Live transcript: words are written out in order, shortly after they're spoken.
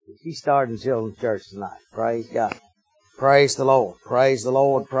She started in children's church tonight. Praise God. Praise the Lord. Praise the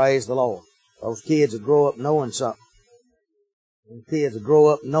Lord. Praise the Lord. Those kids will grow up knowing something. Those kids will grow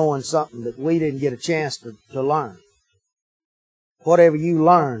up knowing something that we didn't get a chance to learn. Whatever you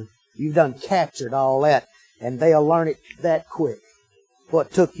learn, you've done captured all that, and they'll learn it that quick.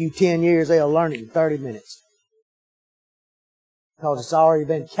 What took you 10 years, they'll learn it in 30 minutes. Because it's already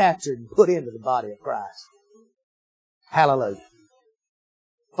been captured and put into the body of Christ. Hallelujah.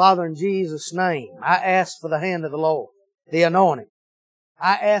 Father, in Jesus' name, I ask for the hand of the Lord, the anointing.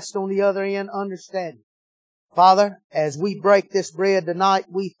 I ask on the other end, understanding. Father, as we break this bread tonight,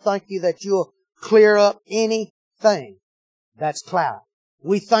 we thank you that you'll clear up anything that's clouded.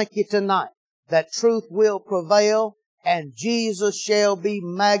 We thank you tonight that truth will prevail and Jesus shall be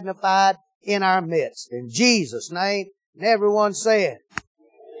magnified in our midst. In Jesus' name, and everyone said,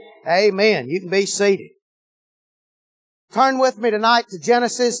 amen. You can be seated. Turn with me tonight to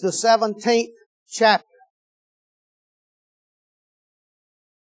Genesis, the 17th chapter.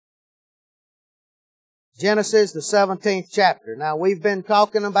 Genesis, the 17th chapter. Now, we've been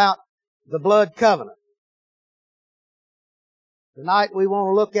talking about the blood covenant. Tonight, we want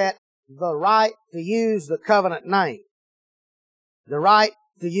to look at the right to use the covenant name. The right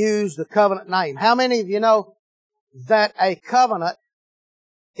to use the covenant name. How many of you know that a covenant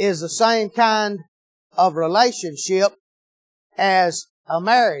is the same kind of relationship as a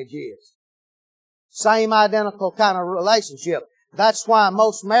marriage is? Same identical kind of relationship. That's why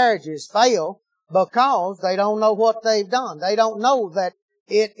most marriages fail, because they don't know what they've done. They don't know that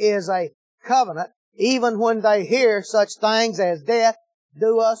it is a covenant, even when they hear such things as death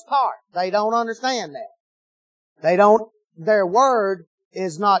do us part. They don't understand that. Their word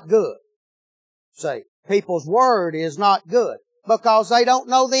is not good. See, people's word is not good because they don't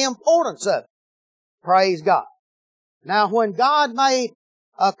know the importance of it. Praise God. Now, when God made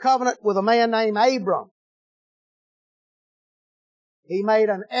a covenant with a man named Abram, He made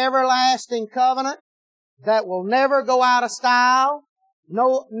an everlasting covenant that will never go out of style,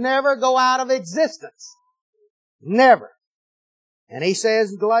 never go out of existence. Never. And He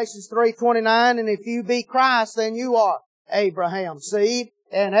says in Galatians 3:29, and if you be Christ, then you are Abraham's seed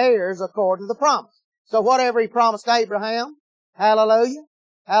and heirs according to the promise. So whatever He promised Abraham, hallelujah,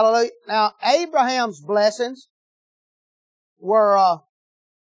 hallelujah. Now, Abraham's blessings were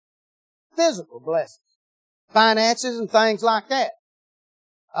physical blessings, finances and things like that.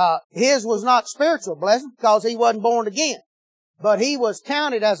 His was not spiritual blessing because he wasn't born again. But he was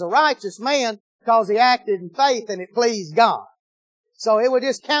counted as a righteous man because he acted in faith and it pleased God. So it was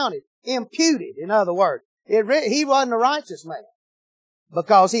just counted, imputed, in other words. He wasn't a righteous man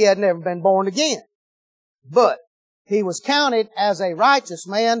because he had never been born again. But he was counted as a righteous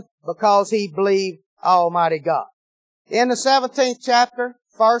man because he believed Almighty God. In the 17th chapter,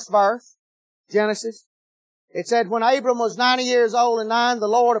 first verse, Genesis, it said, when Abram was 90 years old and 9, the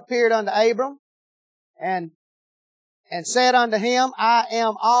Lord appeared unto Abram and said unto him, I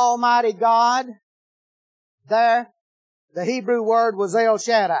am Almighty God. There, the Hebrew word was El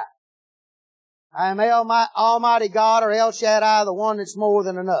Shaddai. I am Almighty God, or El Shaddai, the one that's more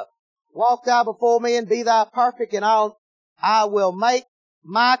than enough. Walk thou before me and be thou perfect, and I will make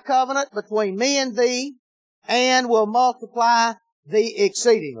my covenant between me and thee, and will multiply thee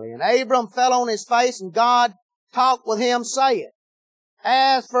exceedingly. And Abram fell on his face, and God talked with him, saying,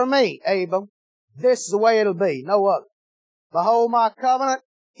 as for me, Abram, this is the way it'll be, no other. Behold, my covenant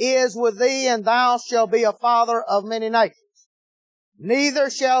is with thee, and thou shalt be a father of many nations.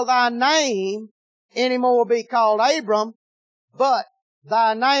 Neither shall thy name any more be called Abram, but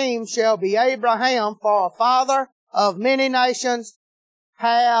thy name shall be Abraham, for a father of many nations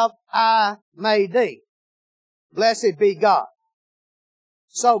have I made thee. Blessed be God.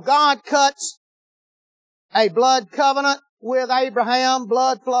 So God cuts a blood covenant with Abraham.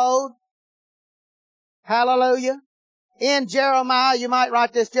 Blood flowed. Hallelujah. In Jeremiah, you might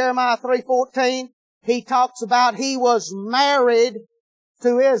write this, Jeremiah 3:14, he talks about he was married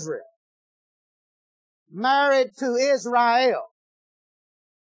to Israel. Married to Israel.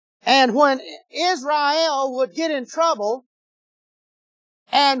 And when Israel would get in trouble,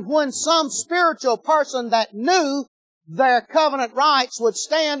 and when some spiritual person that knew their covenant rights would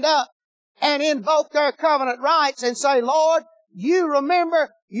stand up and invoke their covenant rights and say, Lord, you remember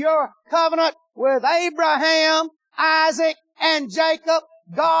your covenant with Abraham, Isaac, and Jacob,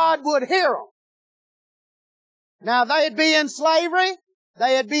 God would hear them. Now, they'd be in slavery.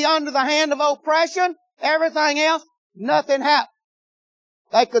 They'd be under the hand of oppression. Everything else, nothing happened.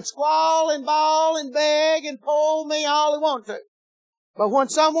 They could squall and bawl and beg and pull me all they wanted to. But when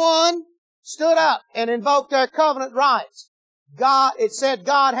someone stood up and invoked their covenant rights, it said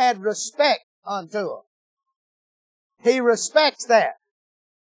God had respect unto them. He respects that.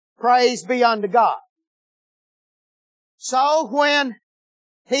 Praise be unto God. So when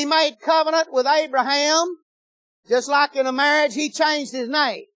He made covenant with Abraham, just like in a marriage, He changed his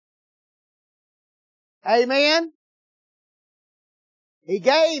name. Amen? He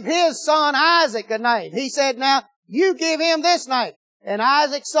gave his son Isaac a name. He said, now, you give him this name. And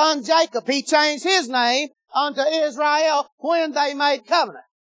Isaac's son Jacob, he changed his name unto Israel when they made covenant.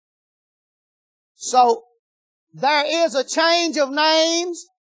 So, there is a change of names.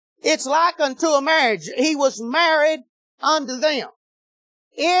 It's like unto a marriage. He was married unto them.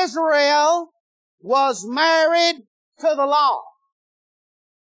 Israel was married to the law.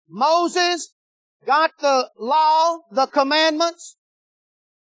 Moses got the law, the commandments,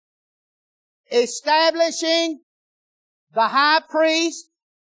 establishing the high priest,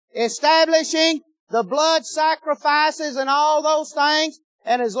 establishing the blood sacrifices and all those things.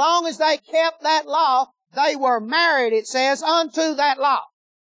 And as long as they kept that law, they were married, it says, unto that law.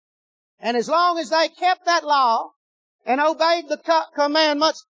 And as long as they kept that law and obeyed the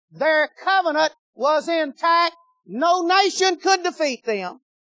commandments, their covenant was intact. No nation could defeat them.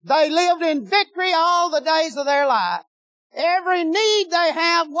 They lived in victory all the days of their life. Every need they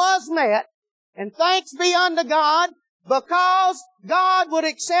have was met. And thanks be unto God, because God would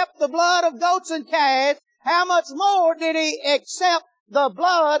accept the blood of goats and calves, how much more did He accept the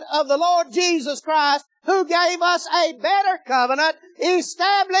blood of the Lord Jesus Christ, who gave us a better covenant,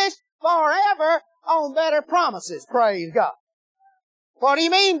 established forever on better promises. Praise God. What do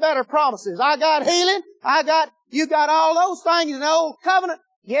you mean better promises? I got healing. You got all those things in the old covenant.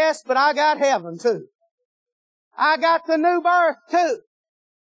 Yes, but I got heaven too. I got the new birth too.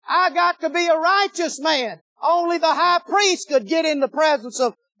 I got to be a righteous man. Only the high priest could get in the presence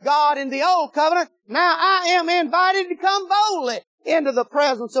of God in the old covenant. Now I am invited to come boldly into the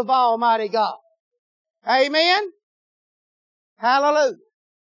presence of Almighty God. Amen? Hallelujah.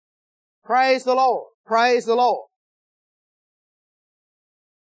 Praise the Lord. Praise the Lord.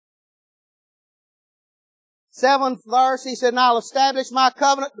 7th verse, He said, and I'll establish my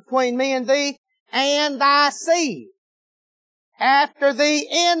covenant between me and thee and thy seed after thee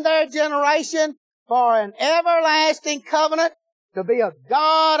in their generation for an everlasting covenant to be a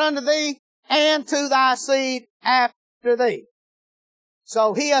God unto thee and to thy seed after thee.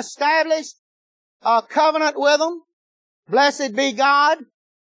 So He established a covenant with them. Blessed be God.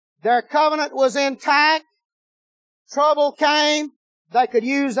 Their covenant was intact. Trouble came. They could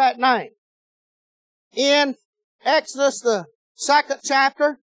use that name. In Exodus, the 2nd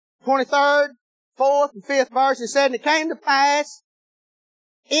chapter, 23rd, 4th, and 5th verse, it said, and it came to pass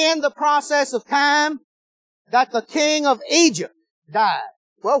in the process of time that the king of Egypt died.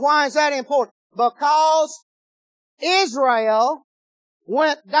 Well, why is that important? Because Israel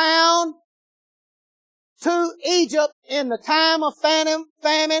went down to Egypt in the time of famine,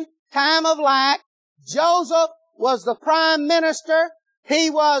 time of lack. Joseph was the prime minister. He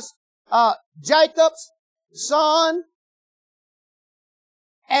was Jacob's son.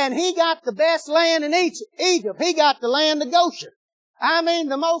 And he got the best land in Egypt. He got the land of Goshen. I mean,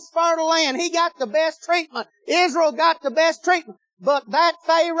 the most fertile land. He got the best treatment. Israel got the best treatment. But that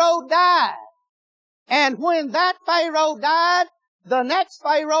Pharaoh died. And when that Pharaoh died, the next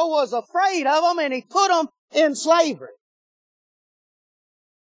Pharaoh was afraid of them and he put them in slavery.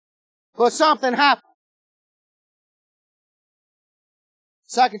 But something happened.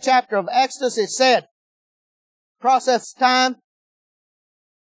 2nd chapter of Exodus, it said, process of time,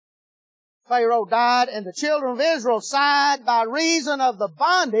 Pharaoh died, and the children of Israel sighed by reason of the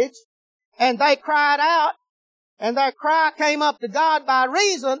bondage, and they cried out, and their cry came up to God by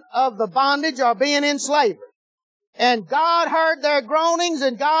reason of the bondage or being in slavery. And God heard their groanings,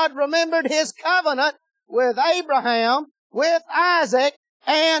 and God remembered His covenant with Abraham, with Isaac,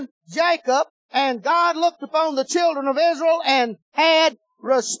 and Jacob, and God looked upon the children of Israel and had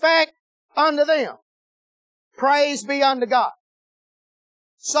respect unto them. Praise be unto God.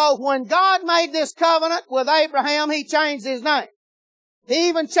 So when God made this covenant with Abraham, He changed his name. He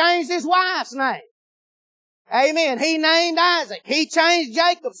even changed his wife's name. Amen. He named Isaac. He changed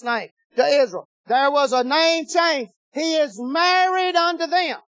Jacob's name to Israel. There was a name change. He is married unto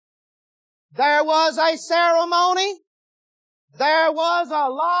them. There was a ceremony. There was a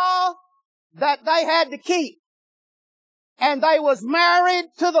law that they had to keep. And they was married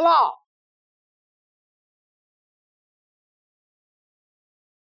to the law.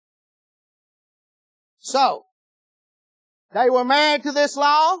 So, they were married to this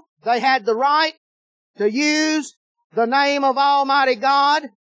law. They had the right to use the name of Almighty God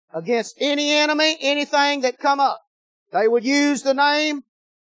against any enemy, anything that come up. They would use the name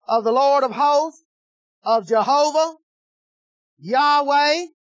of the Lord of hosts, of Jehovah, Yahweh,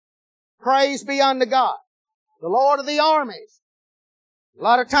 praise be unto God, the Lord of the armies. A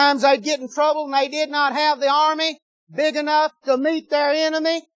lot of times they'd get in trouble and they did not have the army big enough to meet their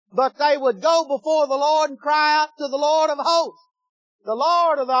enemy, but they would go before the Lord and cry out to the Lord of hosts, the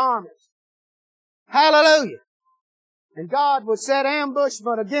Lord of the armies. Hallelujah. And God would set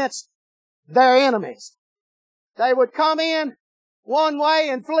ambushment against their enemies. They would come in one way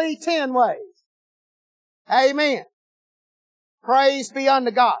and flee 10 ways. Amen. Praise be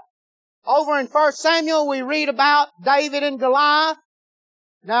unto God. Over in 1 Samuel we read about David and Goliath.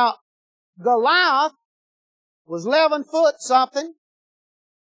 Now, Goliath was 11 foot something,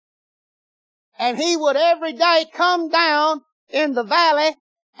 and he would every day come down in the valley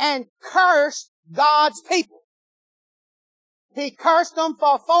and curse God's people. He cursed them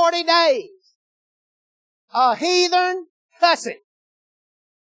for 40 days. A heathen cussing.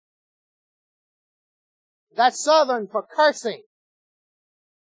 That's Southern for cursing.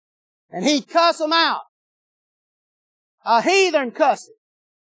 And he'd cuss them out. A heathen cussing.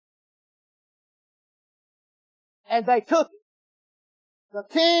 And they took it. The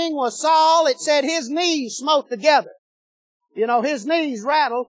king was Saul. It said his knees smote together. You know, his knees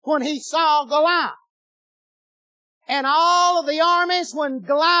rattled when he saw Goliath. And all of the armies, when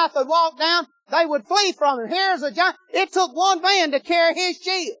Goliath would walk down, they would flee from him. Here's a giant. It took one man to carry his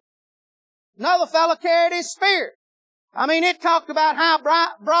shield. Another fellow carried his spear. I mean, it talked about how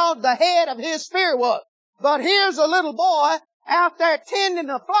broad the head of his spear was. But here's a little boy out there tending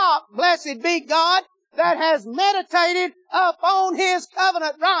the flock, blessed be God, that has meditated upon his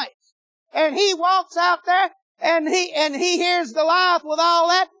covenant rights. And he walks out there and he hears Goliath with all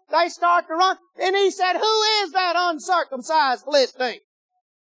that. They start to run. And he said, who is that uncircumcised Philistine?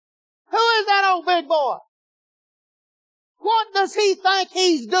 Who is that old big boy? What does he think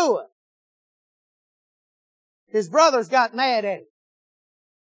he's doing? His brothers got mad at him.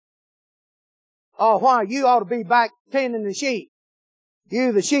 Oh, why? You ought to be back tending the sheep.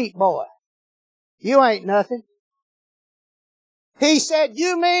 You the sheep boy. You ain't nothing. He said,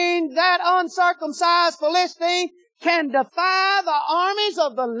 you mean that uncircumcised Philistine can defy the armies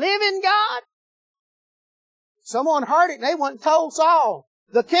of the living God? Someone heard it and they went and told Saul,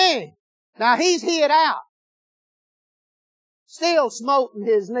 the king. Now he's hid out. Still smoting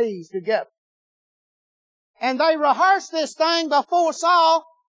his knees together. And they rehearsed this thing before Saul,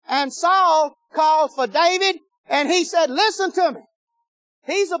 and Saul called for David, and he said, listen to me.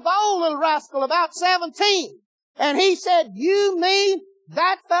 He's a bold little rascal, about 17. And he said, you mean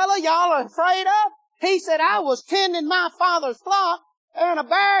that fella y'all are afraid of? He said, I was tending my father's flock, and a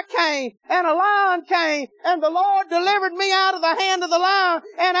bear came, and a lion came, and the Lord delivered me out of the hand of the lion,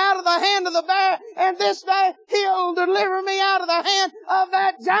 and out of the hand of the bear, and this day He'll deliver me out of the hand of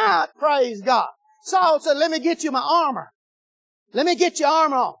that giant, praise God. Saul said, let me get you my armor. Let me get your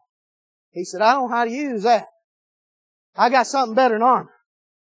armor on. He said, I don't know how to use that. I got something better than armor.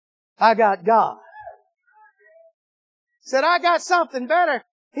 I got God. Said, I got something better.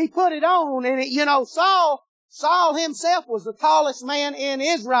 He put it on, and Saul himself was the tallest man in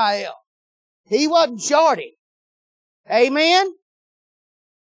Israel. He wasn't shorty. Amen?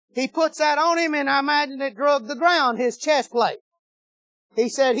 He puts that on him, and I imagine it drug the ground, his chest plate. He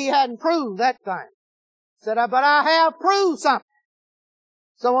said he hadn't proved that thing. Said, but I have proved something.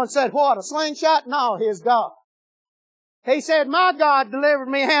 Someone said, what, a slingshot? No, his God. He said, my God delivered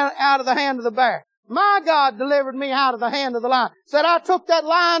me out of the hand of the bear. My God delivered me out of the hand of the lion. Said, I took that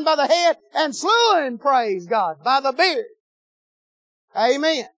lion by the head and slew him, praise God, by the beard.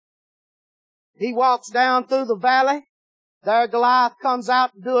 Amen. He walks down through the valley. There Goliath comes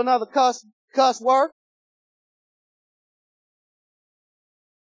out to do another cuss word.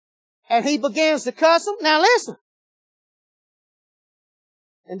 And he begins to cuss him. Now listen.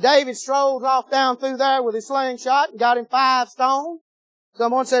 And David strolls off down through there with his slingshot and got him 5 stones.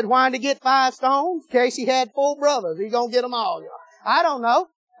 Someone said, why did he get 5 stones? In case he had 4 brothers. He's going to get them all. I don't know.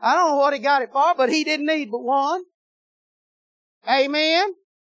 I don't know what he got it for, but he didn't need but one. Amen.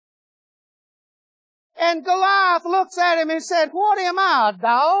 And Goliath looks at him and said, what am I, a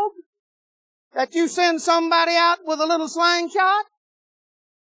dog? That you send somebody out with a little slingshot?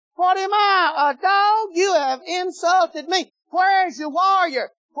 What am I, a dog? You have insulted me. Where's your warrior?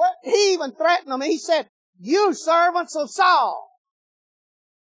 He even threatened them. He said, you servants of Saul.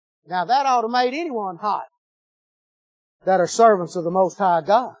 Now that ought to have made anyone hot that are servants of the Most High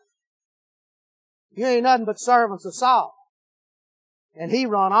God. You ain't nothing but servants of Saul. And he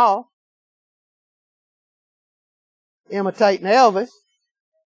run off, imitating Elvis.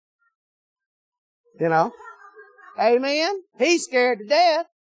 Amen. He's scared to death.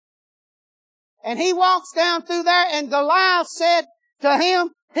 And he walks down through there, and Goliath said to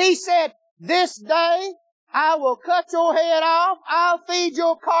him, he said, "This day I will cut your head off. I'll feed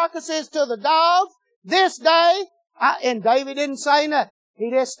your carcasses to the dogs. This day," and David didn't say nothing.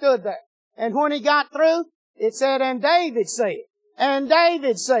 He just stood there. And when he got through, it said, "And David said, and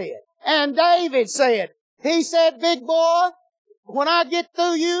David said, and David said." He said, "Big boy, when I get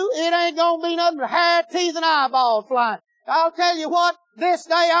through you, it ain't gonna be nothing but hair, teeth, and eyeballs flying. I'll tell you what, this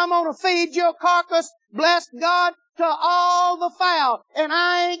day I'm gonna feed your carcass, bless God, to all the fowl. And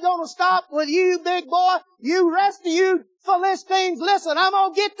I ain't gonna stop with you, big boy. You rest of you Philistines, listen, I'm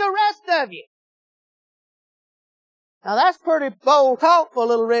gonna get the rest of you." Now that's pretty bold talk for a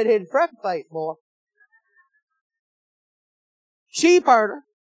little red-headed freckle-faced boy. Sheep herder.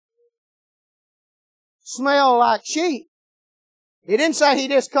 Smell like sheep. He didn't say he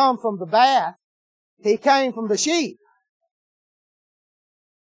just come from the bath. He came from the sheep.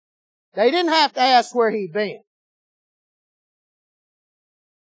 They didn't have to ask where he'd been.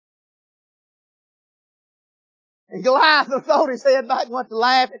 And Goliath throwed his head back and went to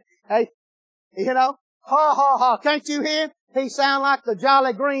laughing. Hey, you know, ha, ha, ha. Can't you hear him? He sound like the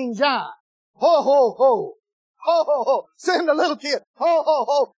Jolly Green Giant. Ho, ho, ho. Ho, ho, ho. Send the little kid. Ho, ho,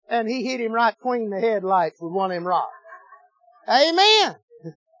 ho. And he hit him right between the headlights with one of them rocks. Amen.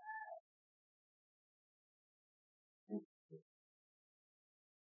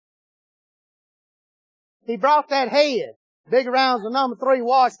 He brought that head, big around as the number 3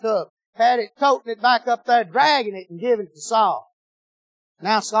 wash tub, had it toting it back up there, dragging it and giving it to Saul.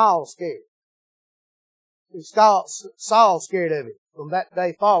 Now Saul's scared. Saul's scared of it. From that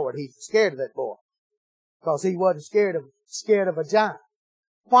day forward, he's scared of that boy. Because he wasn't scared of a giant.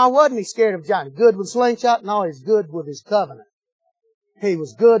 Why wasn't he scared of a giant? Good with slingshot? No, he's good with his covenant. He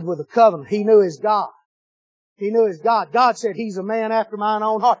was good with the covenant. He knew his God. He knew his God. God said, "He's a man after mine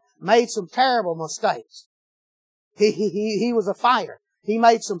own heart." Made some terrible mistakes. He was a fighter. He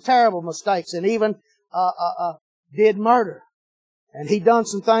made some terrible mistakes and even did murder. And he done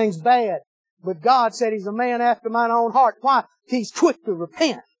some things bad. But God said he's a man after mine own heart. Why? He's quick to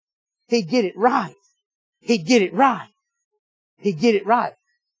repent. He'd get it right. He'd get it right. He'd get it right.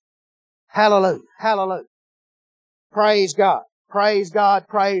 Hallelujah. Hallelujah. Praise God. Praise God.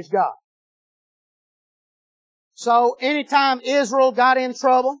 Praise God. So anytime Israel got in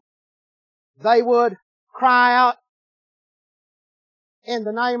trouble, they would cry out in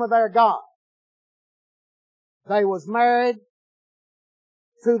the name of their God. They was married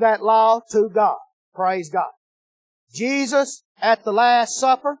to that law, to God. Praise God. Jesus, at the Last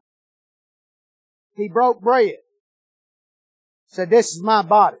Supper, He broke bread. Said, "This is my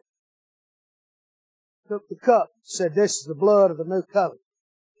body." Took the cup. Said, "This is the blood of the new covenant."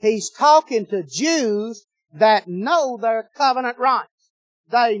 He's talking to Jews that know their covenant rights.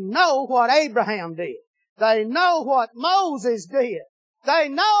 They know what Abraham did. They know what Moses did. They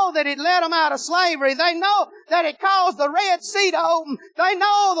know that it led them out of slavery. They know that it caused the Red Sea to open. They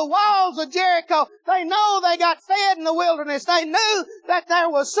know the walls of Jericho. They know they got fed in the wilderness. They knew that there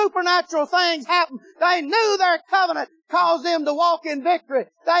was supernatural things happen. They knew their covenant caused them to walk in victory.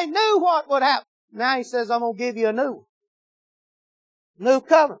 They knew what would happen. Now He says, "I'm going to give you a new one. New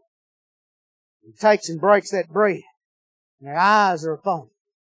covenant." He takes and breaks that bread. And their eyes are upon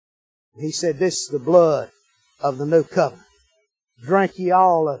it. He said, "This is the blood of the new covenant. Drink ye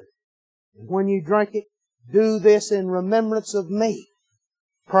all of it. And when you drink it, do this in remembrance of me."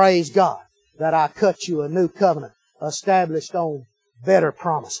 Praise God that I cut you a new covenant established on better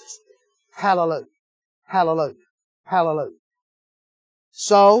promises. Hallelujah. Hallelujah. Hallelujah.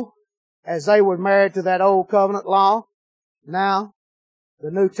 So, as they were married to that old covenant law, now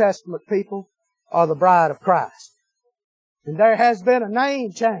the New Testament people are the bride of Christ. And there has been a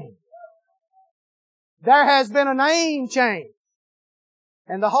name change. There has been a name change.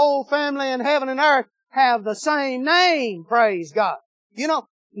 And the whole family in heaven and earth have the same name, praise God. You know,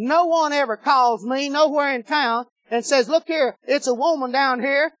 no one ever calls me nowhere in town and says, "Look here, it's a woman down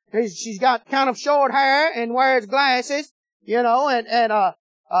here. She's got kind of short hair and wears glasses, you know, and I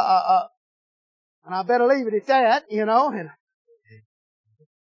better leave it at that, you know, and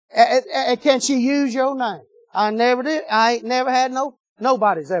can she use your name?" I never did. I ain't never had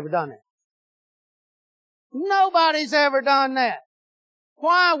nobody's ever done that. Nobody's ever done that.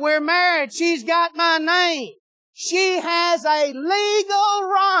 Why? We're married. She's got my name. She has a legal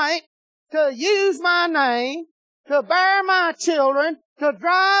right to use my name, to bear my children, to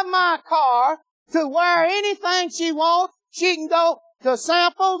drive my car, to wear anything she wants. She can go to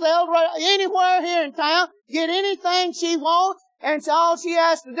Samples, anywhere here in town, get anything she wants, and all she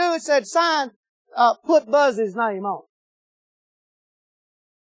has to do is sign put Buzzy's name on it.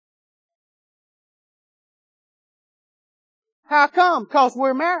 How come? 'Cause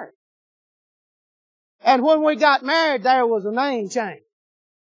we're married. And when we got married, there was a name change.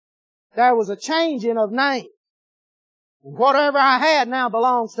 There was a changing of name. And whatever I had now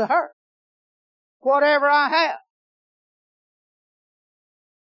belongs to her. Whatever I have.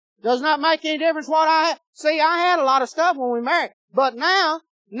 Does not make any difference what I have. See, I had a lot of stuff when we married. But now,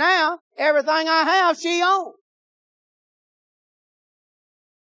 everything I have, she owns.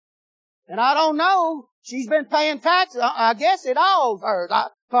 And I don't know. She's been paying taxes. I guess it all's hers.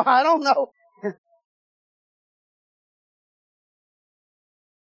 I don't know.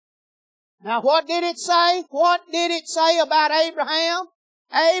 Now what did it say? What did it say about Abraham?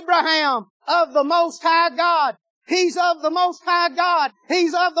 Abraham of the Most High God. He's of the Most High God.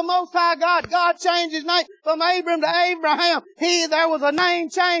 He's of the Most High God. God changed his name from Abram to Abraham. There was a name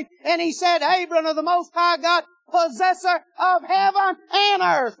change, and he said, Abram of the Most High God, possessor of heaven and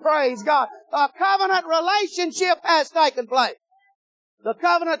earth. Praise God. A covenant relationship has taken place. The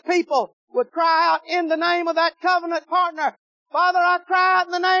covenant people would cry out in the name of that covenant partner. Father, I cry out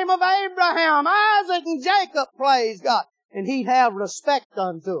in the name of Abraham, Isaac, and Jacob, praise God. And he'd have respect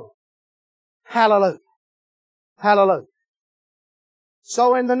unto them. Hallelujah. Hallelujah.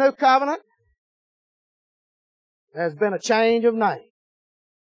 So in the new covenant, there's been a change of name.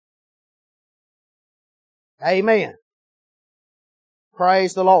 Amen.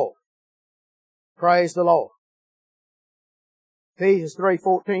 Praise the Lord. Praise the Lord. Ephesians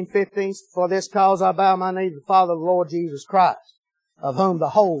 3:14-15, for this cause I bow my knee to the Father of the Lord Jesus Christ, of whom the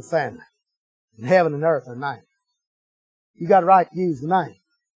whole family in heaven and earth are named. You got a right to use the name.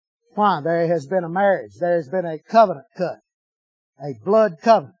 Why? There has been a marriage. There has been a covenant cut. A blood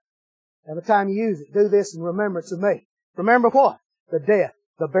covenant. Every time you use it, do this in remembrance of me. Remember what? The death,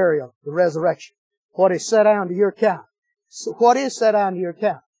 the burial, the resurrection. What is set down to your account? So what is set down to your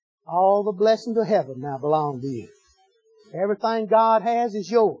account? All the blessings of heaven now belong to you. Everything God has is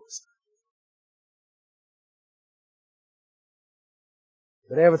yours.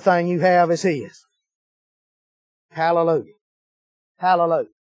 But everything you have is His. Hallelujah. Hallelujah.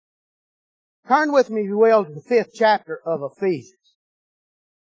 Turn with me, if you will, to the 5th chapter of Ephesians.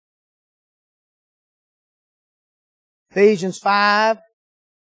 Ephesians 5.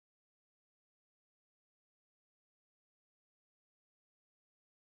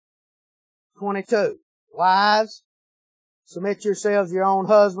 (22). Wives, submit yourselves to your own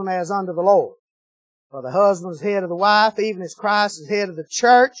husband as unto the Lord. For the husband is head of the wife, even as Christ is head of the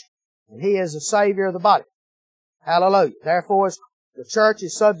church, and He is the Savior of the body. Hallelujah. Therefore, as the church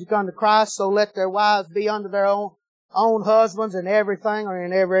is subject unto Christ, so let their wives be unto their own husbands in everything or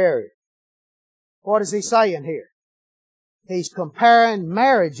in every area. What is he saying here? He's comparing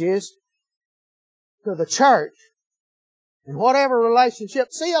marriages to the church in whatever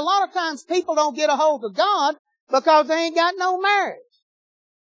relationship. See, a lot of times people don't get a hold of God because they ain't got no marriage.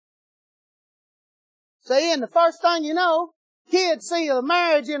 See, and the first thing you know, kids see a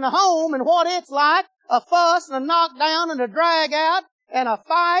marriage in the home and what it's like, a fuss and a knockdown and a drag out and a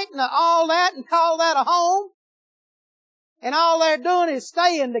fight and all that, and call that a home. And all they're doing is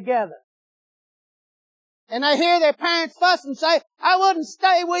staying together. And they hear their parents fuss and say, I wouldn't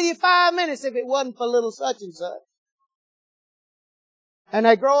stay with you 5 minutes if it wasn't for little such and such. And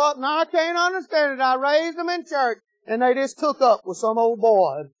they grow up, and I can't understand it. I raised them in church, and they just took up with some old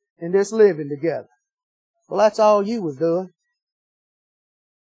boy and just living together. Well, that's all you was doing.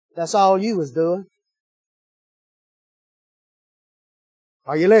 That's all you was doing.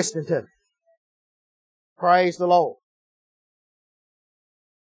 Are you listening to me? Praise the Lord.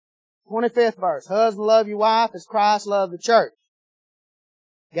 25th verse. Husband, love your wife as Christ loved the church.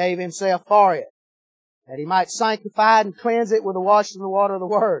 Gave Himself for it, that He might sanctify it and cleanse it with the washing of the water of the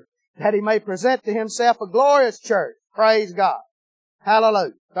Word, that He may present to Himself a glorious church. Praise God.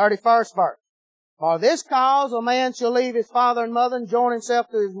 Hallelujah. 31st verse. For this cause a man shall leave his father and mother and join himself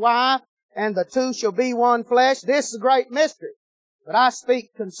to his wife, and the two shall be one flesh. This is a great mystery. But I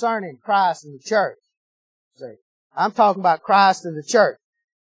speak concerning Christ and the church. See, I'm talking about Christ and the church.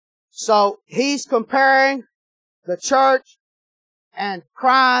 So he's comparing the church and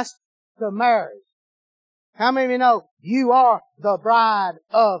Christ to marriage. How many of you know you are the bride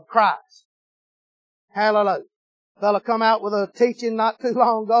of Christ? Hallelujah. A fellow come out with a teaching not too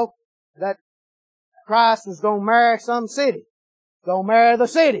long ago that Christ was going to marry some city. Going to marry the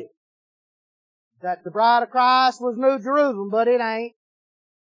city. That the bride of Christ was New Jerusalem, but it ain't.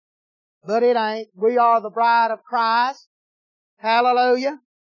 But it ain't. We are the bride of Christ. Hallelujah.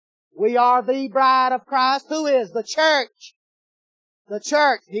 We are the bride of Christ. Who is? The church. The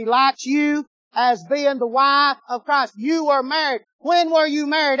church. He likes you as being the wife of Christ. You were married. When were you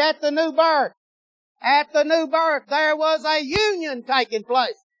married? At the new birth. At the new birth, there was a union taking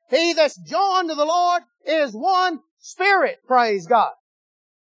place. He that's joined to the Lord is one spirit, praise God.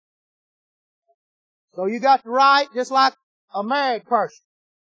 So you got the right, just like a married person,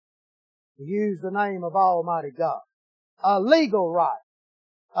 to use the name of Almighty God. A legal right.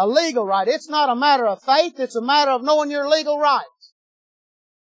 A legal right. It's not a matter of faith, it's a matter of knowing your legal rights.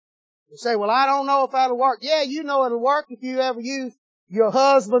 You say, well, I don't know if that'll work. Yeah, you know it'll work if you ever use your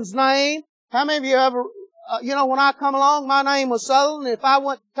husband's name. How many of you ever, when I come along, my name was Sutherlin. If I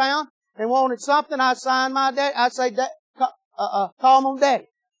went to town and wanted something, I'd sign my dad. I'd say, call him Daddy.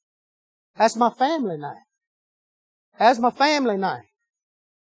 That's my family name. That's my family name.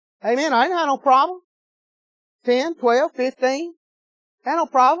 Amen. I ain't had no problem. 10, 12, 15. Had no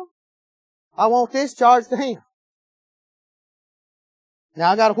problem. I want this charged to him.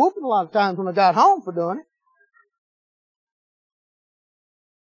 Now I got a whooping a lot of times when I got home for doing it.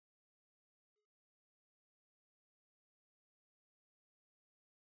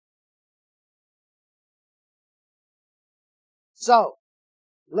 So,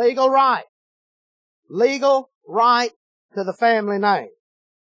 legal right. Legal right to the family name.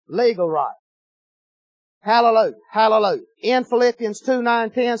 Legal right. Hallelujah. Hallelujah. In Philippians 2, 9,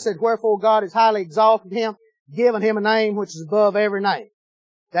 10 said, wherefore God has highly exalted him, given him a name which is above every name.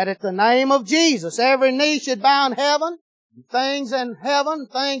 That at the name of Jesus, every knee should bow in heaven, things in heaven,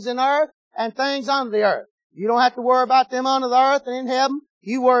 things in earth, and things under the earth. You don't have to worry about them under the earth and in heaven.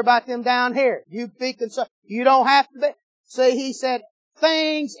 You worry about them down here. You be concerned. You don't have to be. See, he said,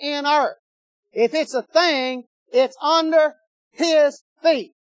 things in earth. If it's a thing, it's under his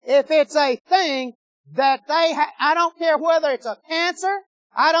feet. If it's a thing that I don't care whether it's a cancer,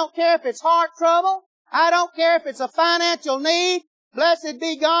 I don't care if it's heart trouble, I don't care if it's a financial need, blessed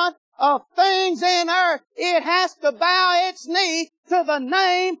be God, of things in earth, it has to bow its knee to the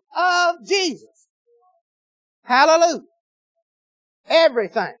name of Jesus. Hallelujah.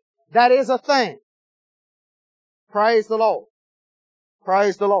 Everything that is a thing. Praise the Lord.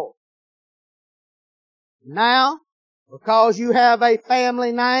 Praise the Lord. Now, because you have a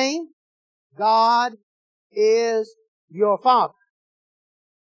family name, God is your Father.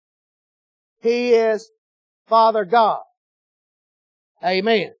 He is Father God.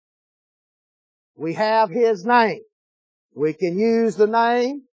 Amen. We have His name. We can use the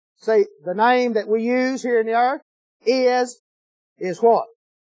name. Say, the name that we use here in the earth is what?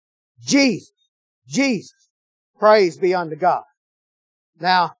 Jesus. Jesus. Praise be unto God.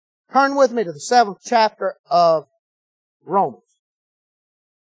 Now, turn with me to the 7th chapter of Romans.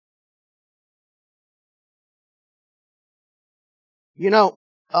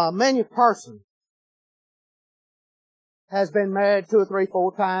 Many person has been married 2 or 3,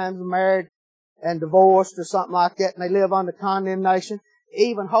 4 times, married and divorced or something like that, and they live under condemnation.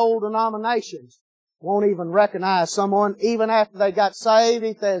 Even whole denominations won't even recognize someone, even after they got saved.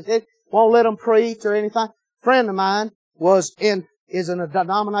 It won't let them preach or anything. A friend of mine is in a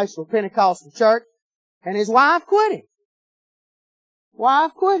denominational Pentecostal church, and his wife quit him.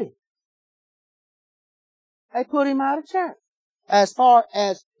 Wife quit him. They put him out of church. As far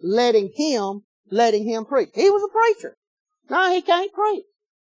as letting him preach. He was a preacher. No, he can't preach.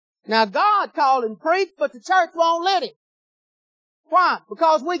 Now God called him to preach, but the church won't let him. Why?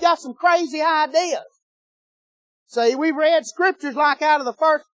 Because we got some crazy ideas. See, we read scriptures like out of the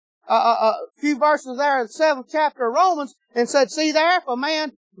first few verses there of the 7th chapter of Romans and said, see there, if a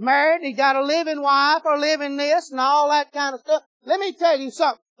man married, he got a living wife or living this and all that kind of stuff. Let me tell you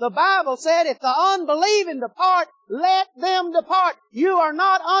something. The Bible said, if the unbelieving depart, let them depart. You are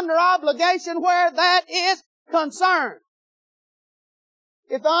not under obligation where that is concerned.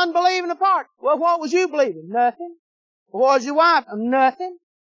 If the unbelieving depart, well, what was you believing? Nothing. What was your wife? Nothing.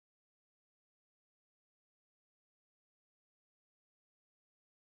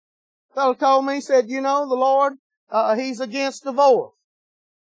 A fellow told me, he said, the Lord, He's against divorce.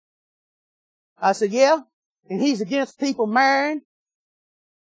 I said, yeah, and He's against people marrying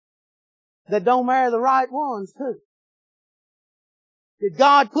that don't marry the right ones too. Did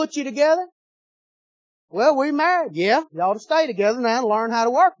God put you together? Well, we married. Yeah, you ought to stay together now and learn how to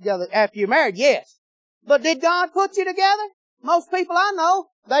work together after you're married. Yes. But did God put you together? Most people I know,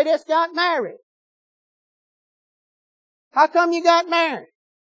 they just got married. How come you got married?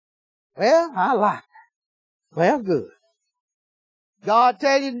 Well, I like her. Well, good. God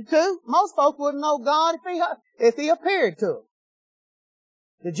tell you to? Most folks wouldn't know God if He appeared to them.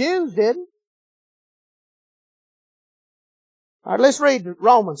 The Jews didn't. All right, let's read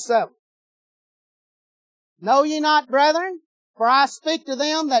Romans 7. Know ye not, brethren, For I speak to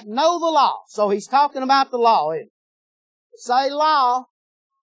them that know the law. So he's talking about the law, isn't he? Say law.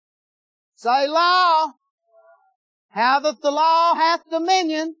 Say law. How that the law hath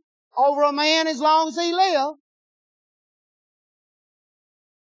dominion over a man as long as he live.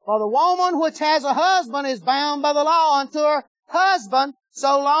 For the woman which has a husband is bound by the law unto her husband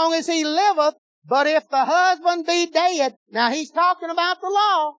so long as he liveth. But if the husband be dead, now he's talking about the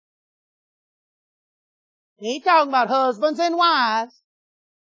law. He ain't talking about husbands and wives.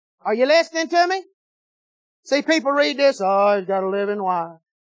 Are you listening to me? See, people read this, oh, he's got a living wife.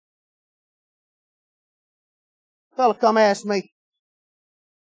 A fella come ask me,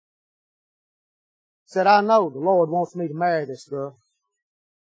 said, I know the Lord wants me to marry this girl.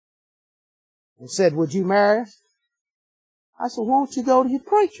 And said, would you marry her? I said, won't you go to your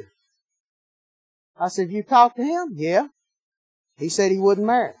preacher? I said, you talked to him? Yeah. He said he wouldn't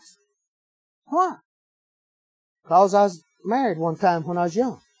marry us. Why? Because I was married one time when I was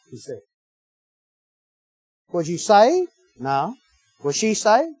young, he said. Was you saved? No. Was she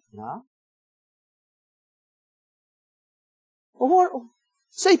saved? No. Well, what?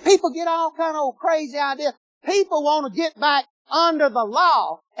 See, people get all kind of old crazy ideas. People want to get back under the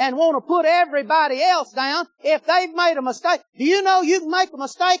law and want to put everybody else down if they've made a mistake. Do you know you can make a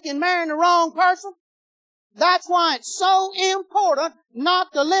mistake in marrying the wrong person? That's why it's so important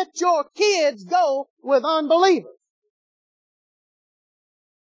not to let your kids go with unbelievers.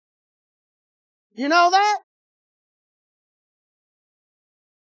 You know that?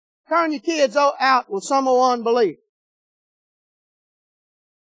 Turn your kids out with some unbelievers.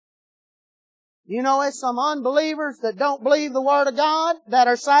 You know there's some unbelievers that don't believe the Word of God that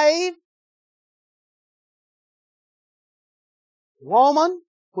are saved. Woman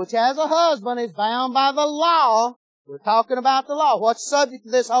which has a husband is bound by the law. We're talking about the law. What's subject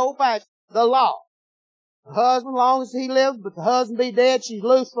to this whole passage? The law. The husband, long as he lives, but the husband be dead, she's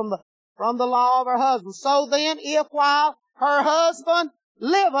loose from the law of her husband. So then, if while her husband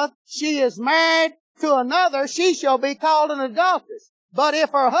liveth, she is married to another, she shall be called an adulteress. But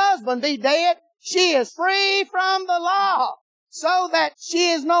if her husband be dead, she is free from the law, so that she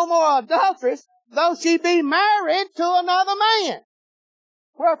is no more adulteress, though she be married to another man.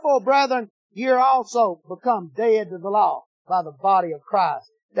 Wherefore, brethren, ye are also become dead to the law by the body of Christ,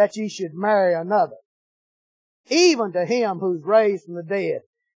 that ye should marry another, even to him who's raised from the dead,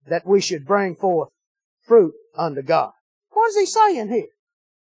 that we should bring forth fruit unto God. What is he saying here?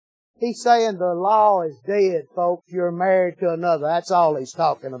 He's saying the law is dead, folks. You're married to another. That's all he's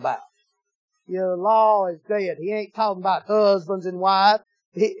talking about. Your law is dead. He ain't talking about husbands and wives.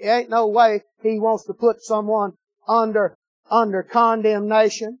 He ain't no way he wants to put someone under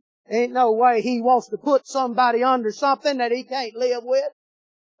condemnation. Ain't no way he wants to put somebody under something that he can't live with.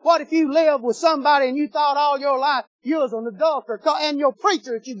 What if you lived with somebody and you thought all your life you was an adulterer, and your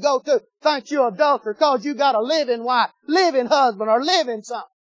preacher that you go to thinks you're an adulterer because you got a living wife, living husband, or living something?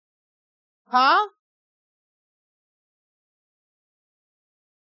 Huh?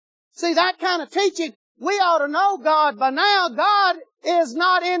 See, that kind of teaching, we ought to know God by now. God is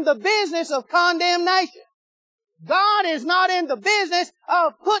not in the business of condemnation. God is not in the business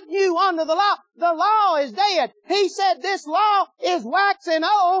of putting you under the law. The law is dead. He said this law is waxing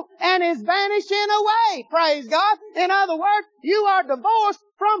old and is vanishing away. Praise God. In other words, you are divorced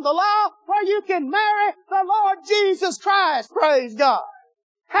from the law where you can marry the Lord Jesus Christ. Praise God.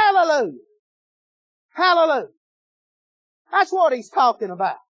 Hallelujah. Hallelujah. That's what he's talking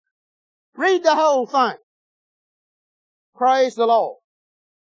about. Read the whole thing. Praise the Lord.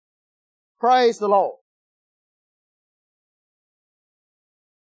 Praise the Lord.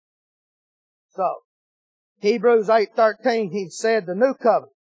 So, Hebrews 8:13, he said the new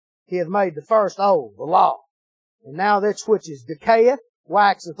covenant, he hath made the first old, the law. And now this which is decayeth,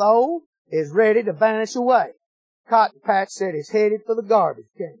 waxeth old, is ready to vanish away. Cotton Patch said it's headed for the garbage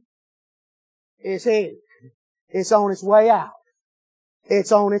can. It's headed. It's on its way out.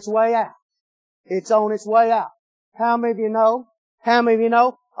 It's on its way out. It's on its way out. How many of you know? How many of you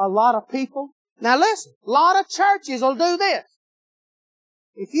know? A lot of people. Now listen, a lot of churches will do this.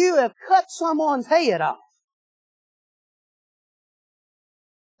 If you have cut someone's head off,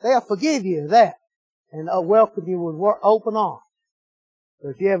 they'll forgive you of that and welcome you with open arms. But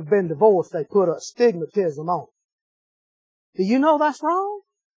if you ever been divorced, they put a stigmatism on it. Do you know that's wrong?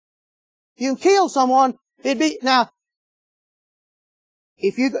 You can kill someone. Now,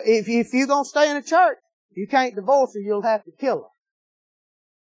 if you're gonna stay in a church, you can't divorce her. You'll have to kill her.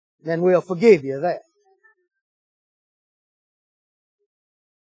 Then we'll forgive you of that.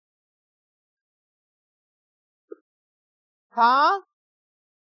 Huh?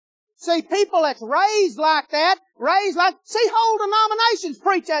 See, people that's raised like that, see, whole denominations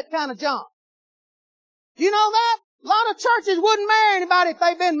preach that kind of junk. Do you know that? A lot of churches wouldn't marry anybody if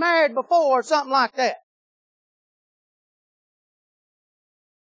they've been married before or something like that.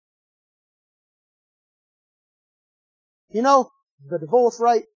 You know, the divorce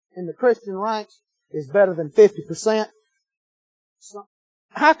rate in the Christian ranks is better than 50%. So,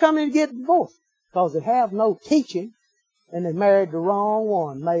 how come they get divorced? Because they have no teaching and they married the wrong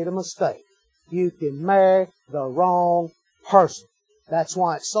one, made a mistake. You can marry the wrong person. That's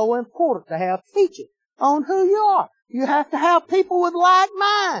why it's so important to have teaching on who you are. You have to have people with like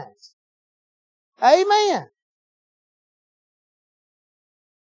minds. Amen.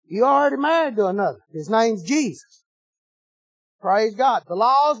 You already married to another. His name's Jesus. Praise God. The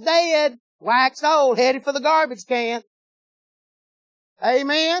law's dead, waxed old, headed for the garbage can.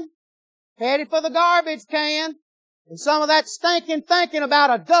 Amen. Headed for the garbage can. And some of that stinking thinking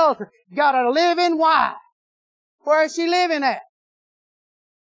about adultery. Got a living wife. Where is she living at?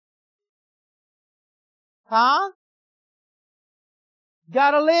 Huh?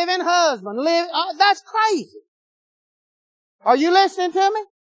 Got a living husband. That's crazy. Are you listening to me?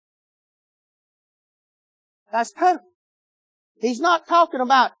 That's perfect. He's not talking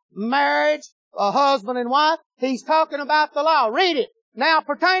about marriage, a husband and wife. He's talking about the law. Read it. Now,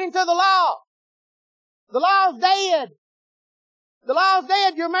 pertaining to the law. The law's dead. The law's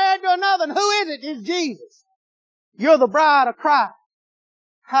dead. You're married to another. And who is it? It's Jesus. You're the bride of Christ.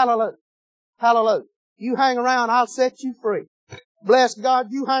 Hallelujah. Hallelujah. You hang around, I'll set you free. Bless God,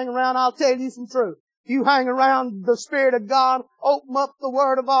 you hang around, I'll tell you some truth. You hang around the Spirit of God, open up the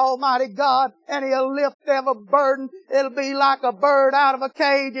Word of Almighty God, and He'll lift every burden. It'll be like a bird out of a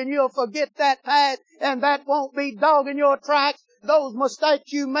cage, and you'll forget that past, and that won't be dogging your tracks. Those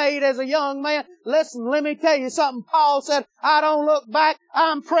mistakes you made as a young man. Listen, let me tell you something. Paul said, I don't look back.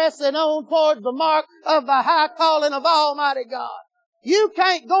 I'm pressing on towards the mark of the high calling of Almighty God. You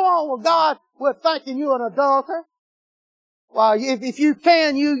can't go on with God with thinking you're an adulterer. Well, if you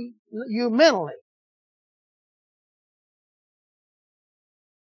can, you mentally.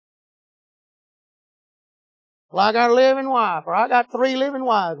 Well, I got a living wife, or I got 3 living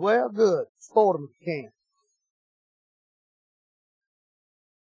wives. Well, good. Sport them if you can.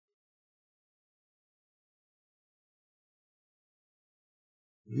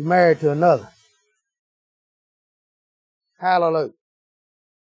 You're married to another. Hallelujah.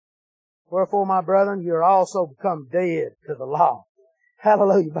 Wherefore, my brethren, you're also become dead to the law.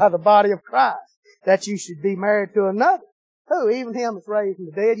 Hallelujah. By the body of Christ. That you should be married to another. Who? Even him that's raised from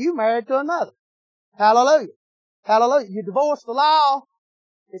the dead. You married to another. Hallelujah. Hallelujah. You divorced the law.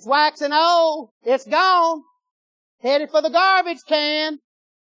 It's waxing old. It's gone. Headed for the garbage can.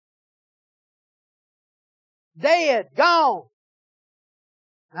 Dead. Gone.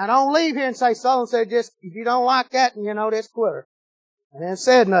 Now don't leave here and say so and say just, if you don't like that, and you know, just quit her. And then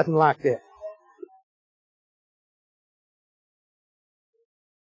said nothing like that.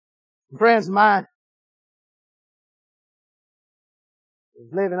 Friends of mine was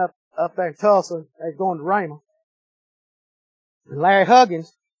living up there in Tulsa. They was going to Raymond. And Larry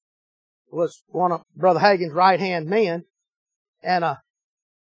Huggins was one of Brother Hagin's right-hand men. And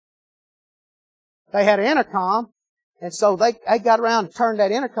they had an intercom. And so they got around and turned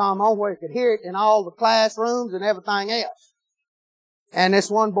that intercom on where you could hear it in all the classrooms and everything else. And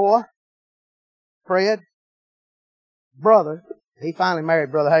this one boy, Fred, brother, he finally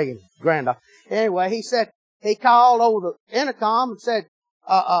married Brother Hagin's granddaughter. Anyway, he said, he called over the intercom and said,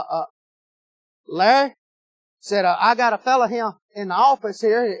 Larry, said, I got a fella here in the office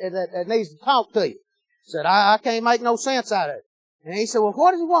here that needs to talk to you. Said, I can't make no sense out of it. And he said, well,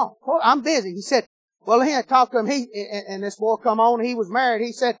 what does he want? I'm busy. He said, well, he had talked to him. And this boy come on, he was married.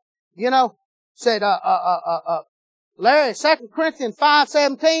 He said, Larry, 2 Corinthians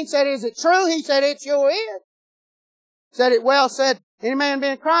 5:17 said, is it true? He said, it sure is. Said it well, said, any man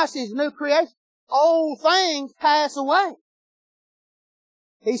being Christ, he's a new creation. Old things pass away.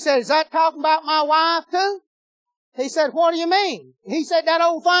 He said, is that talking about my wife too? He said, what do you mean? He said, that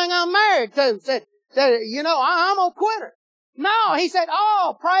old thing I'm married to. Said, I'm gonna quit her. No, he said,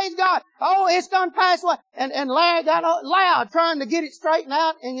 oh, praise God. Oh, it's done pass away. And Larry got loud trying to get it straightened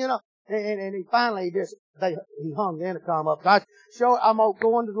out. And he finally he hung the intercom up. I'm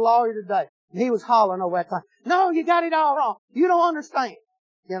going to the lawyer today. And he was hollering over that time. No, you got it all wrong. You don't understand.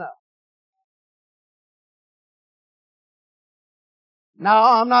 No,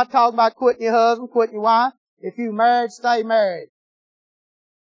 I'm not talking about quitting your husband, quitting your wife. If you married, stay married.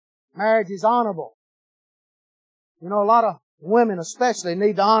 Marriage is honorable. A lot of women especially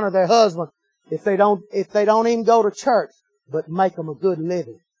need to honor their husband if they don't even go to church, but make them a good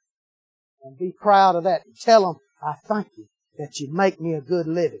living. And be proud of that. And tell them, I thank you that you make me a good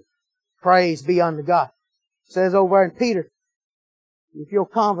living. Praise be unto God. It says over in Peter, if your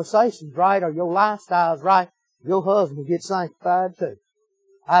conversation's right or your lifestyle's right, your husband will get sanctified too.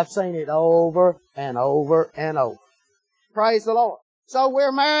 I've seen it over and over and over. Praise the Lord. So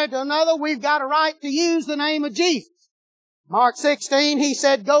we're married to another. We've got a right to use the name of Jesus. Mark 16, He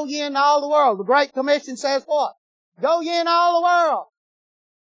said, go ye into all the world. The Great Commission says what? Go ye into all the world.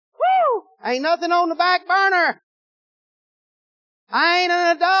 Woo! Ain't nothing on the back burner. I ain't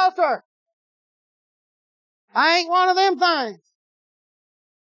an adulterer. I ain't one of them things.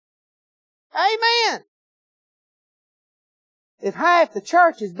 Amen. If half the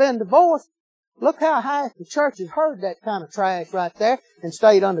church has been divorced, look how half the church has heard that kind of trash right there and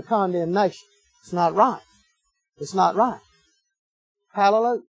stayed under condemnation. It's not right. It's not right.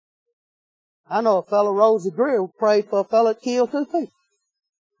 Hallelujah. I know a fellow, Rosie Greer, prayed for a fellow that killed 2 people.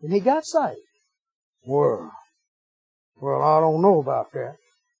 And he got saved. Well, I don't know about that.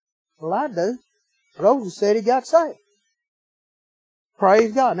 Well, I do. Rosie said he got saved.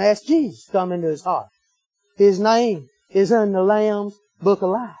 Praise God. And asked Jesus to come into his heart. His name is in the Lamb's Book of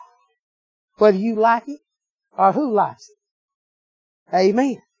Life. Whether you like it or who likes it.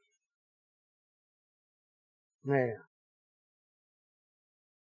 Amen. Man.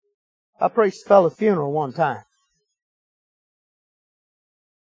 I preached a fellow's funeral one time.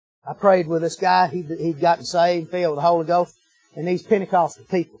 I prayed with this guy. He'd gotten saved, filled with the Holy Ghost. And these Pentecostal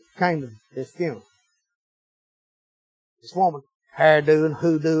people came to this funeral. This woman, hairdo and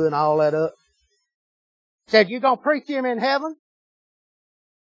hoodoo and all that up. Said, you gonna preach him in heaven?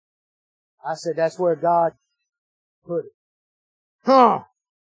 I said, that's where God put it. Huh.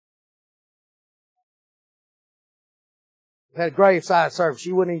 We had a graveside service.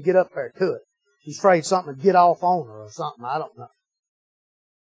 She wouldn't even get up there to it. She's afraid something would get off on her or something. I don't know.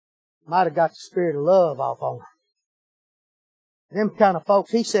 Might have got the spirit of love off on her. Them kind of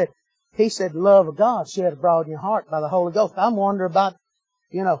folks, he said, the love of God shed abroad in your heart by the Holy Ghost. I'm wondering about,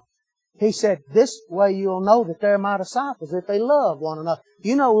 he said, this way you'll know that they're my disciples if they love one another.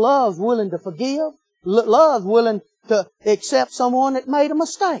 Love's willing to forgive. Love's willing to accept someone that made a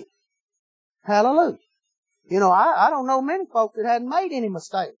mistake. Hallelujah. I don't know many folks that hadn't made any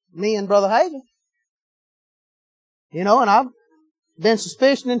mistake. Me and Brother Hagin. And I've been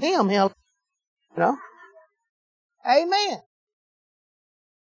suspicioning him. Amen.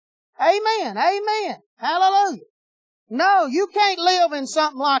 Amen. Amen. Hallelujah. No, you can't live in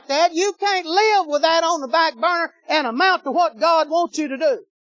something like that. You can't live with that on the back burner and amount to what God wants you to do.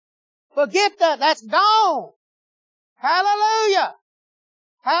 Forget that. That's gone. Hallelujah.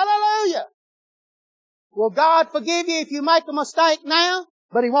 Hallelujah. Will God forgive you if you make a mistake now?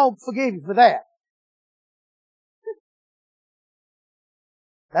 But He won't forgive you for that.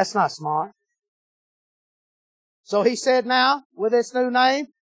 That's not smart. So He said now, with this new name,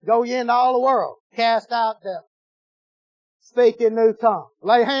 go ye into all the world. Cast out devils. Speak in new tongues.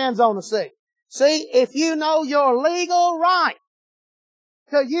 Lay hands on the sick. See, if you know your legal right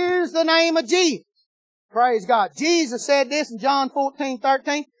to use the name of Jesus, praise God. Jesus said this in John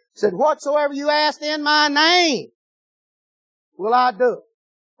 14:13. Said, whatsoever you ask in my name, will I do it.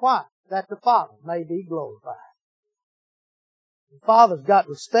 Why? That the Father may be glorified. The Father's got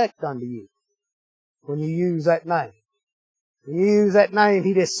respect unto you when you use that name. When you use that name,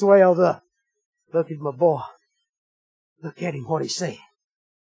 He just swells up. Look at my boy. Look at him, what he said.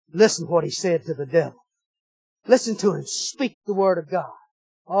 Listen what he said to the devil. Listen to him speak the Word of God.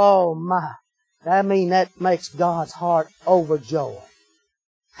 Oh my. That makes God's heart overjoyed.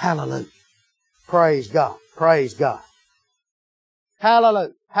 Hallelujah. Praise God. Praise God.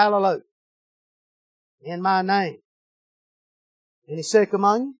 Hallelujah. Hallelujah. In my name. Any sick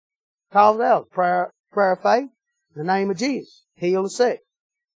among you? Call it out. Prayer of faith. In the name of Jesus. Heal the sick.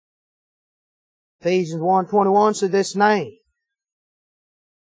 Ephesians 1:21 says this name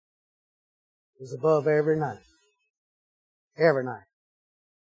is above every name. Every name.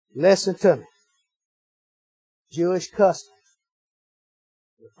 Listen to me. Jewish custom.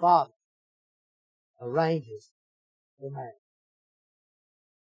 The father arranges the marriage.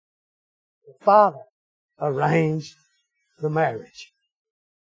 The father arranged the marriage.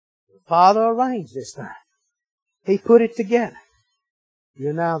 The father arranged this thing. He put it together.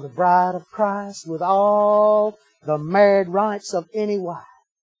 You're now the bride of Christ with all the married rights of any wife.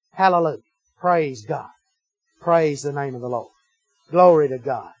 Hallelujah. Praise God. Praise the name of the Lord. Glory to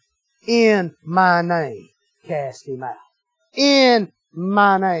God. In my name, cast him out. In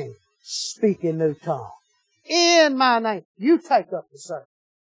my name, speak in new tongues. In my name, you take up the servant.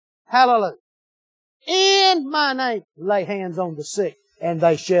 Hallelujah. In my name, lay hands on the sick and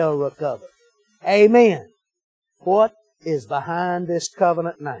they shall recover. Amen. What is behind this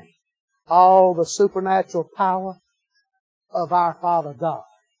covenant name? All the supernatural power of our Father God.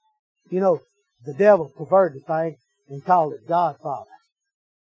 You know, the devil perverted the thing and called it Godfather.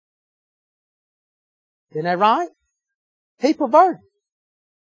 Isn't that right? He perverted.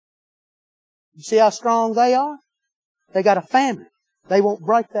 You see how strong they are? They got a family. They won't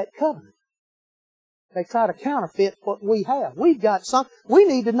break that covenant. They try to counterfeit what we have. We've got some. We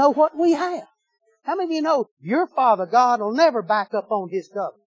need to know what we have. How many of you know your Father God will never back up on His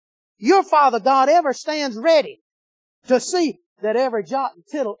covenant? Your Father God ever stands ready to see that every jot and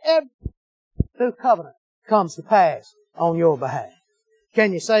tittle, every new covenant comes to pass on your behalf.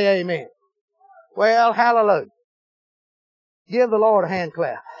 Can you say amen? Well, hallelujah. Give the Lord a hand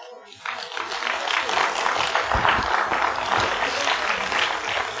clap.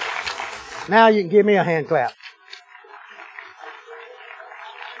 Now you can give me a hand clap.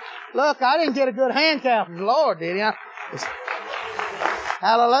 Look, I didn't get a good hand clap from the Lord, did I?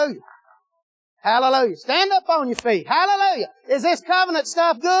 Hallelujah. Hallelujah. Stand up on your feet. Hallelujah. Is this covenant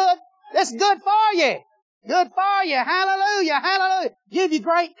stuff good? This is good for you. Good for you. Hallelujah. Hallelujah. Give you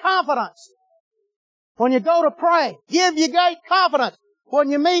great confidence when you go to pray. Give you great confidence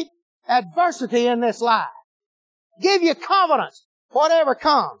when you meet adversity in this life. Give you confidence whatever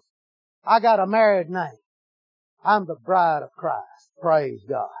comes. I got a married name. I'm the bride of Christ. Praise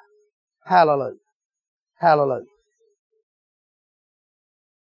God. Hallelujah. Hallelujah.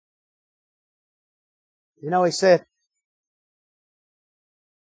 You know, He said,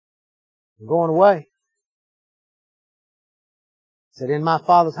 I'm going away. He said, in my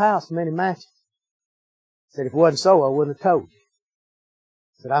Father's house, many mansions. He said, if it wasn't so, I wouldn't have told you.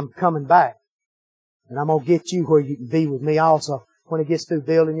 He said, I'm coming back. And I'm going to get you where you can be with me also when He gets through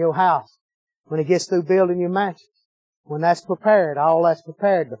building your house. When He gets through building your mansion. When that's prepared, all that's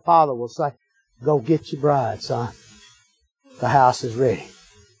prepared, the Father will say, go get your bride, son. The house is ready.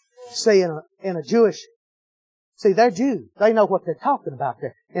 See, in a Jewish, see, they're Jews. They know what they're talking about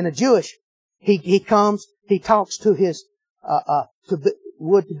there. In a Jewish, he comes, he talks to his,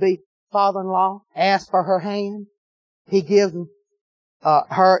 would-to-be father-in-law, asks for her hand. He gives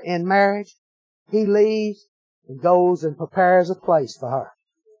her in marriage. He leaves and goes and prepares a place for her.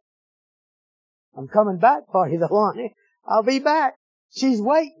 I'm coming back for you, though, honey. I'll be back. She's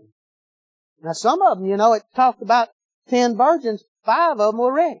waiting. Now, some of them, you know, it talked about 10 virgins. 5 of them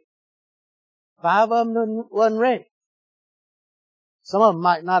were ready. 5 of them wasn't ready. Some of them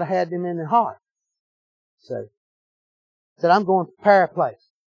might not have had them in their heart. So, said, I'm going to prepare a place.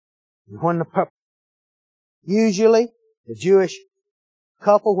 And when usually, the Jewish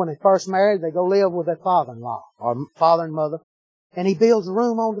couple, when they first married, they go live with their father-in-law or father and mother, and he builds a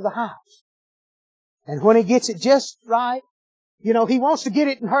room onto the house. And when he gets it just right, you know, he wants to get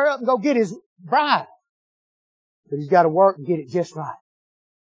it and hurry up and go get his bride. But he's got to work and get it just right.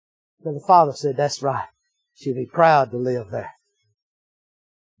 So the father said, that's right. She'll be proud to live there.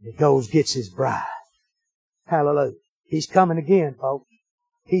 And he goes, gets his bride. Hallelujah. He's coming again, folks.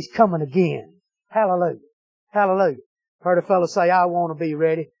 He's coming again. Hallelujah. Hallelujah. Heard a fellow say, I want to be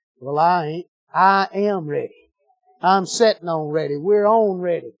ready. Well, I ain't. I am ready. I'm sitting on ready. We're on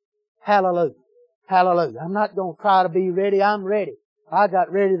ready. Hallelujah. Hallelujah. I'm not going to try to be ready. I'm ready. I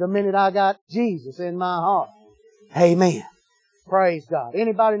got ready the minute I got Jesus in my heart. Amen. Praise God.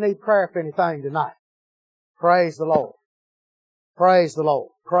 Anybody need prayer for anything tonight? Praise the Lord. Praise the Lord.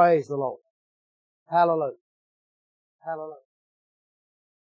 Praise the Lord. Hallelujah. Hallelujah.